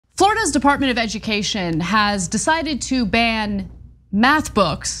Florida's Department of Education has decided to ban math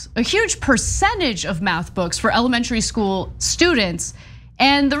books, a huge percentage of math books for elementary school students.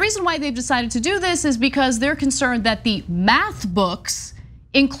 And the reason why they've decided to do this is because they're concerned that the math books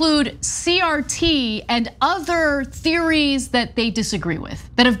include CRT and other theories that they disagree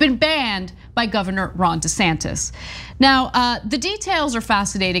with that have been banned by Governor Ron DeSantis. Now, the details are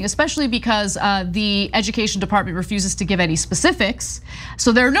fascinating, especially because the Education Department refuses to give any specifics.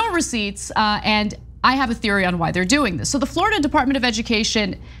 So there are no receipts, and I have a theory on why they're doing this. So the Florida Department of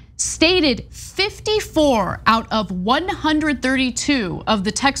Education stated 54 out of 132 of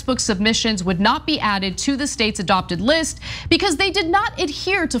the textbook submissions would not be added to the state's adopted list because they did not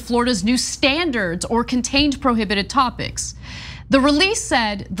adhere to Florida's new standards or contained prohibited topics. The release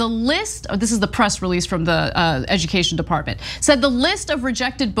said the list, this is the press release from the Education Department, said the list of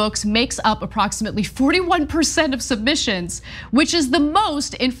rejected books makes up approximately 41% of submissions, which is the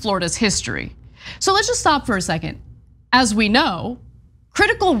most in Florida's history. So let's just stop for a second. As we know,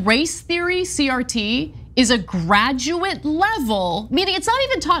 critical race theory, CRT, is a graduate level, meaning it's not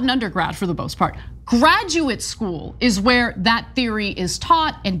even taught in undergrad for the most part. Graduate school is where that theory is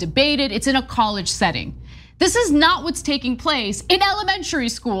taught and debated. It's in a college setting. This is not what's taking place in elementary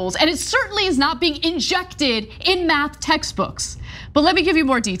schools, and it certainly is not being injected in math textbooks. But let me give you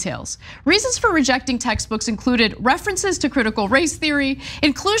more details. Reasons for rejecting textbooks included references to critical race theory,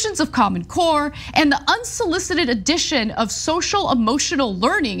 inclusions of Common Core, and the unsolicited addition of social emotional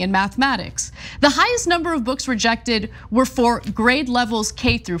learning in mathematics. The highest number of books rejected were for grade levels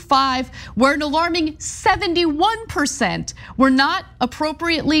K through 5, where an alarming 71% were not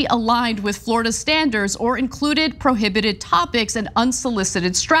appropriately aligned with Florida standards or included prohibited topics and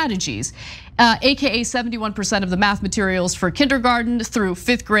unsolicited strategies. AKA 71% of the math materials for kindergarten through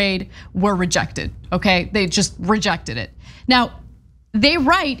 5th grade were rejected, okay? They just rejected it. Now, they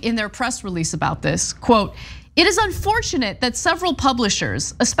write in their press release about this, quote, "It is unfortunate that several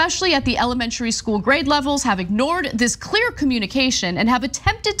publishers, especially at the elementary school grade levels, have ignored this clear communication and have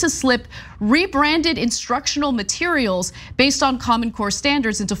attempted to slip rebranded instructional materials based on Common Core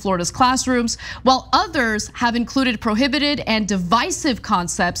standards into Florida's classrooms, while others have included prohibited and divisive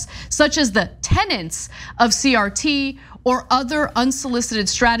concepts such as the tenets of CRT or other unsolicited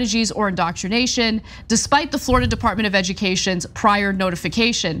strategies or indoctrination, despite the Florida Department of Education's prior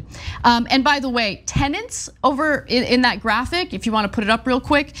notification." And by the way, tenants over in that graphic, if you want to put it up real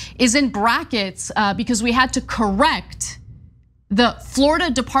quick, is in brackets because we had to correct the Florida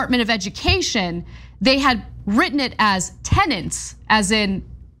Department of Education. They had written it as tenants, as in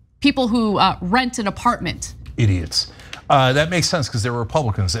people who rent an apartment. Idiots. That makes sense because they're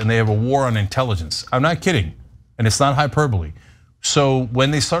Republicans and they have a war on intelligence. I'm not kidding. And it's not hyperbole. So when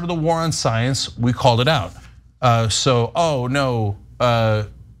they started the war on science, we called it out. Oh no,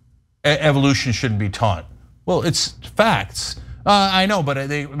 evolution shouldn't be taught. Well, it's facts. I know, but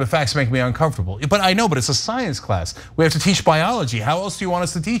the facts make me uncomfortable. But I know, but it's a science class. We have to teach biology. How else do you want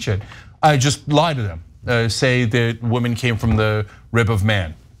us to teach it? I just lie to them. Say that women came from the rib of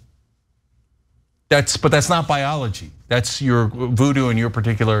man. But that's not biology. That's your voodoo in your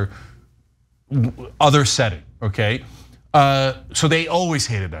particular other setting, okay? So they always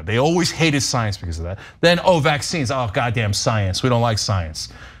hated that. They always hated science because of that. Then, vaccines, goddamn science. We don't like science.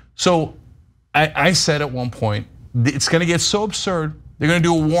 So I said at one point, it's gonna get so absurd, they're gonna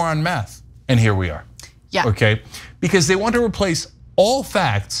do a war on math. And here we are, yeah. Okay? Because they want to replace all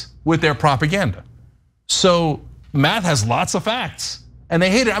facts with their propaganda. So math has lots of facts. And they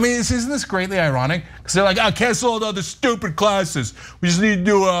hate it. I mean, isn't this greatly ironic? Because they're like, cancel all the other stupid classes. We just need to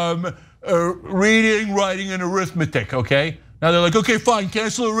do reading, writing, and arithmetic, okay? Now they're like, okay, fine,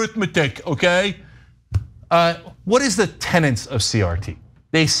 cancel arithmetic, okay? What is the tenets of CRT?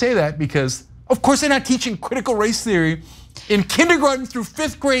 They say that because, of course, they're not teaching critical race theory in kindergarten through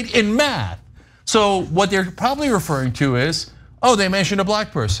 5th grade in math. So what they're probably referring to is, they mentioned a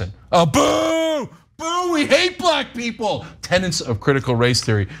black person. Boo, boo, we hate black people. Tenets of critical race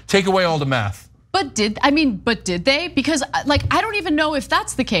theory. Take away all the math. But did they? Because I don't even know if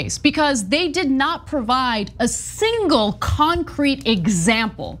that's the case because they did not provide a single concrete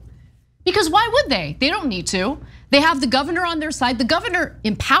example. Because why would they? They don't need to. They have the governor on their side, the governor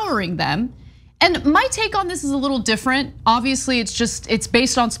empowering them. And my take on this is a little different. Obviously, it's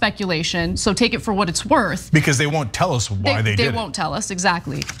based on speculation, so take it for what it's worth. Because they won't tell us why they did it. They won't tell us,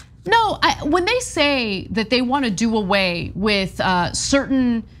 exactly. No, when they say that they want to do away with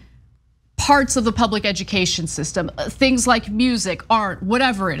certain parts of the public education system, things like music, art,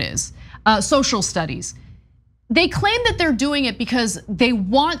 whatever it is, social studies, They claim that they're doing it because they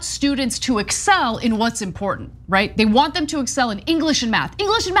want students to excel in what's important, right? They want them to excel in English and math.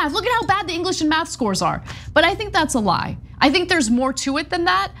 English and math, look at how bad the English and math scores are. But I think that's a lie. I think there's more to it than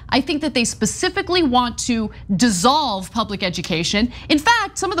that. I think that they specifically want to dissolve public education. In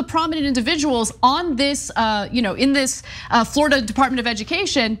fact, some of the prominent individuals on this, in this Florida Department of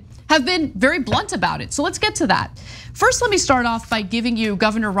Education have been very blunt about it. So let's get to that. First, let me start off by giving you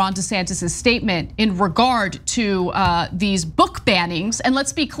Governor Ron DeSantis' statement in regard to these book bannings. And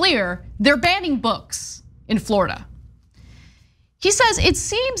let's be clear, they're banning books in Florida. He says, it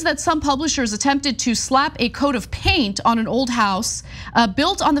seems that some publishers attempted to slap a coat of paint on an old house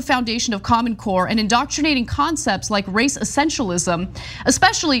built on the foundation of Common Core and indoctrinating concepts like race essentialism,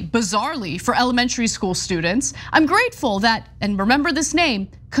 especially bizarrely for elementary school students. I'm grateful that, and remember this name,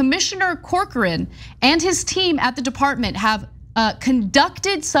 Commissioner Corcoran and his team at the department have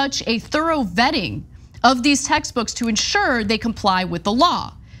conducted such a thorough vetting of these textbooks to ensure they comply with the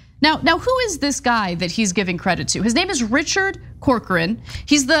law. Now, who is this guy that he's giving credit to? His name is Richard Corcoran.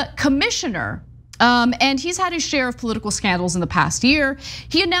 He's the commissioner, and he's had his share of political scandals in the past year.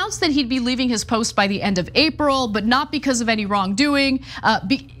 He announced that he'd be leaving his post by the end of April, but not because of any wrongdoing.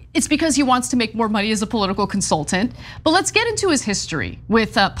 It's because he wants to make more money as a political consultant. But let's get into his history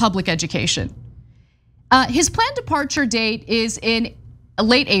with public education. His planned departure date is in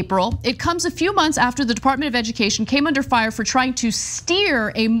late April. It comes a few months after the Department of Education came under fire for trying to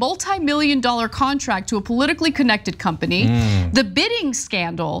steer a multi-million-dollar contract to a politically connected company. The bidding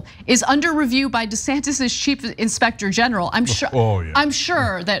scandal is under review by DeSantis' chief inspector general. I'm sure. I'm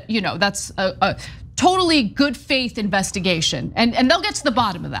sure that that's a totally good faith investigation, and they'll get to the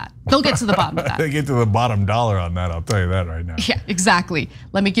bottom of that. They'll get to the bottom of that. They get to the bottom dollar on that, I'll tell you that right now. Yeah, exactly.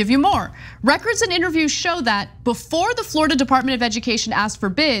 Let me give you more. Records and interviews show that before the Florida Department of Education asked for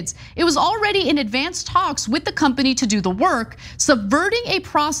bids, it was already in advanced talks with the company to do the work, subverting a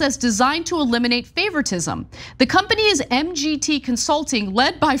process designed to eliminate favoritism. The company is MGT Consulting,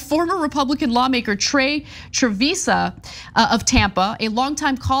 led by former Republican lawmaker Trey Trevisa of Tampa, a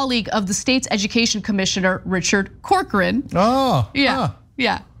longtime colleague of the state's education commissioner, Richard Corcoran. Yeah.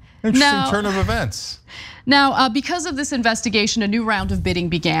 Interesting turn of events. Now, because of this investigation, a new round of bidding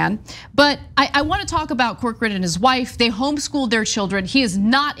began. But I want to talk about Corcoran and his wife. They homeschooled their children. He is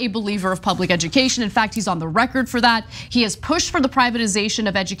not a believer of public education. In fact, he's on the record for that. He has pushed for the privatization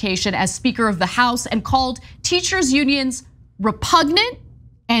of education as Speaker of the House and called teachers' unions repugnant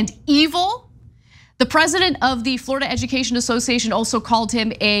and evil. The president of the Florida Education Association also called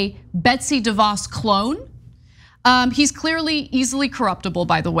him a Betsy DeVos clone. He's clearly easily corruptible,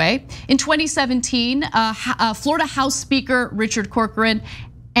 by the way. In 2017, Florida House Speaker Richard Corcoran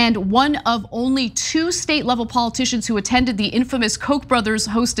and one of only 2 state-level politicians who attended the infamous Koch brothers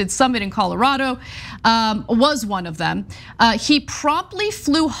hosted summit in Colorado was one of them. He promptly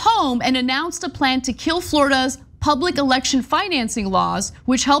flew home and announced a plan to kill Florida's public election financing laws,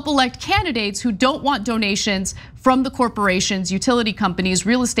 which help elect candidates who don't want donations from the corporations, utility companies,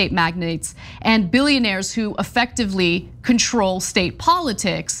 real estate magnates, and billionaires who effectively control state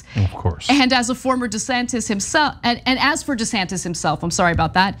politics. Of course. And as a former DeSantis himself, and as for DeSantis himself, I'm sorry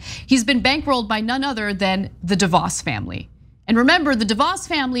about that, he's been bankrolled by none other than the DeVos family. And remember, the DeVos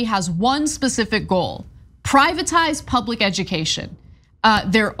family has one specific goal: privatize public education.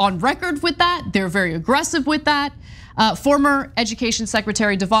 They're on record with that. They're very aggressive with that. Former Education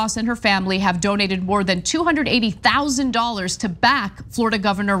Secretary DeVos and her family have donated more than $280,000 to back Florida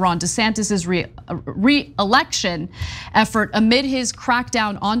Governor Ron DeSantis' re-election effort amid his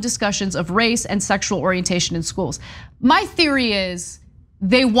crackdown on discussions of race and sexual orientation in schools. My theory is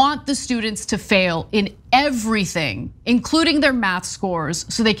they want the students to fail in everything, including their math scores,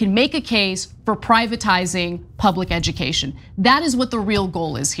 so they can make a case for privatizing public education. That is what the real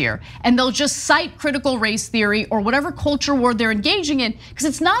goal is here. And they'll just cite critical race theory or whatever culture war they're engaging in, because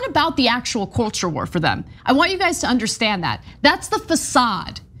it's not about the actual culture war for them. I want you guys to understand that. That's the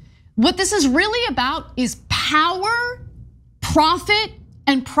facade. What this is really about is power, profit,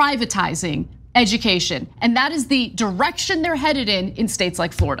 and privatizing education. And that is the direction they're headed in states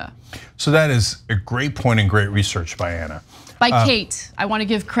like Florida. So that is a great point and great research by Anna. By Kate. I want to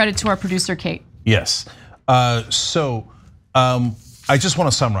give credit to our producer, Kate. Yes. I just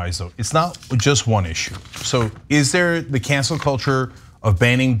want to summarize though. It's not just one issue. So is there the cancel culture of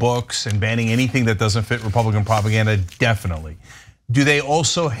banning books and banning anything that doesn't fit Republican propaganda? Definitely. Do they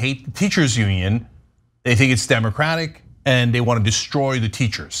also hate the teachers union? They think it's democratic and they want to destroy the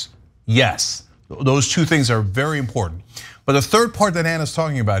teachers. Yes, those 2 things are very important. But the third part that Anna's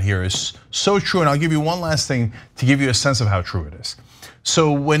talking about here is so true, and I'll give you one last thing to give you a sense of how true it is.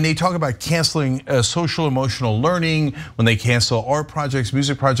 So when they talk about canceling social emotional learning, when they cancel art projects,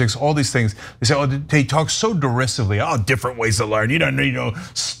 music projects, all these things, they say, oh, they talk so derisively, oh, different ways to learn. You don't need no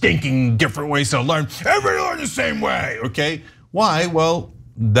stinking different ways to learn. Everybody learn the same way, okay? Why? Well,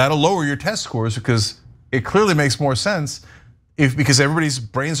 that'll lower your test scores because it clearly makes more sense because everybody's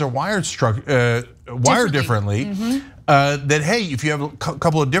brains are wired differently. That hey, if you have a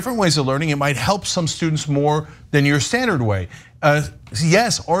couple of different ways of learning, it might help some students more than your standard way.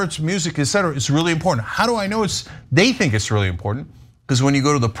 Yes, arts, music, etc. is really important. How do I know they think it's really important? Because when you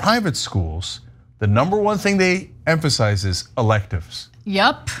go to the private schools, the #1 thing they emphasize is electives.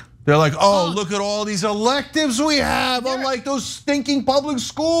 Yep. They're like, oh, look at all these electives we have, unlike those stinking public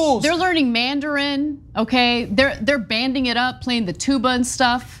schools. They're learning Mandarin, okay? They're banding it up, playing the tuba and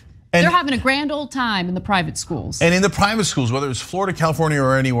stuff. They're having a grand old time in the private schools. And in the private schools, whether it's Florida, California,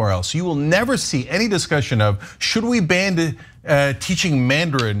 or anywhere else, you will never see any discussion of should we ban teaching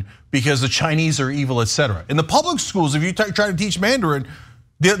Mandarin because the Chinese are evil, etc. In the public schools, if you try to teach Mandarin,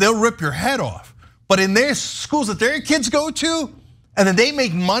 they'll rip your head off. But in their schools that their kids go to, and then they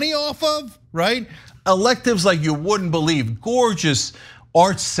make money off of, right? Electives like you wouldn't believe, gorgeous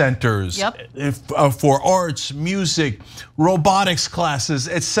arts centers for arts, music, robotics classes,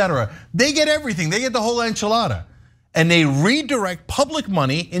 etc. They get everything, they get the whole enchilada. And they redirect public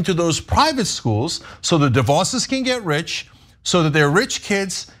money into those private schools so the DeVosses can get rich, so that their rich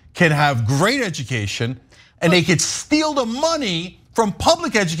kids can have great education, and they could steal the money from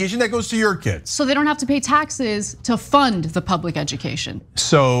public education that goes to your kids. So they don't have to pay taxes to fund the public education.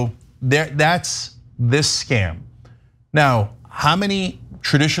 So that's this scam. Now, how many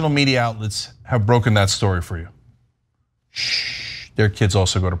traditional media outlets have broken that story for you? Shh, their kids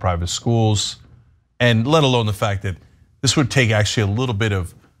also go to private schools, and let alone the fact that this would take actually a little bit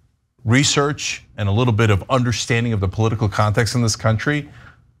of research and a little bit of understanding of the political context in this country.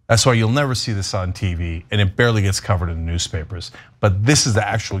 That's why you'll never see this on TV, and it barely gets covered in the newspapers. But this is the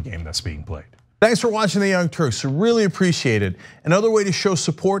actual game that's being played. Thanks for watching The Young Turks, really appreciate it. Another way to show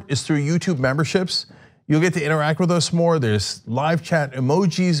support is through YouTube memberships. You'll get to interact with us more. There's live chat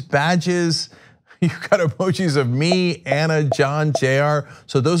emojis, badges. You've got emojis of me, Anna, John, JR,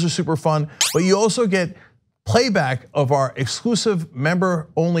 so those are super fun. But you also get playback of our exclusive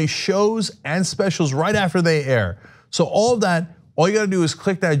member-only shows and specials right after they air. So all of that, all you gotta do is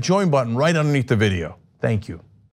click that join button right underneath the video. Thank you.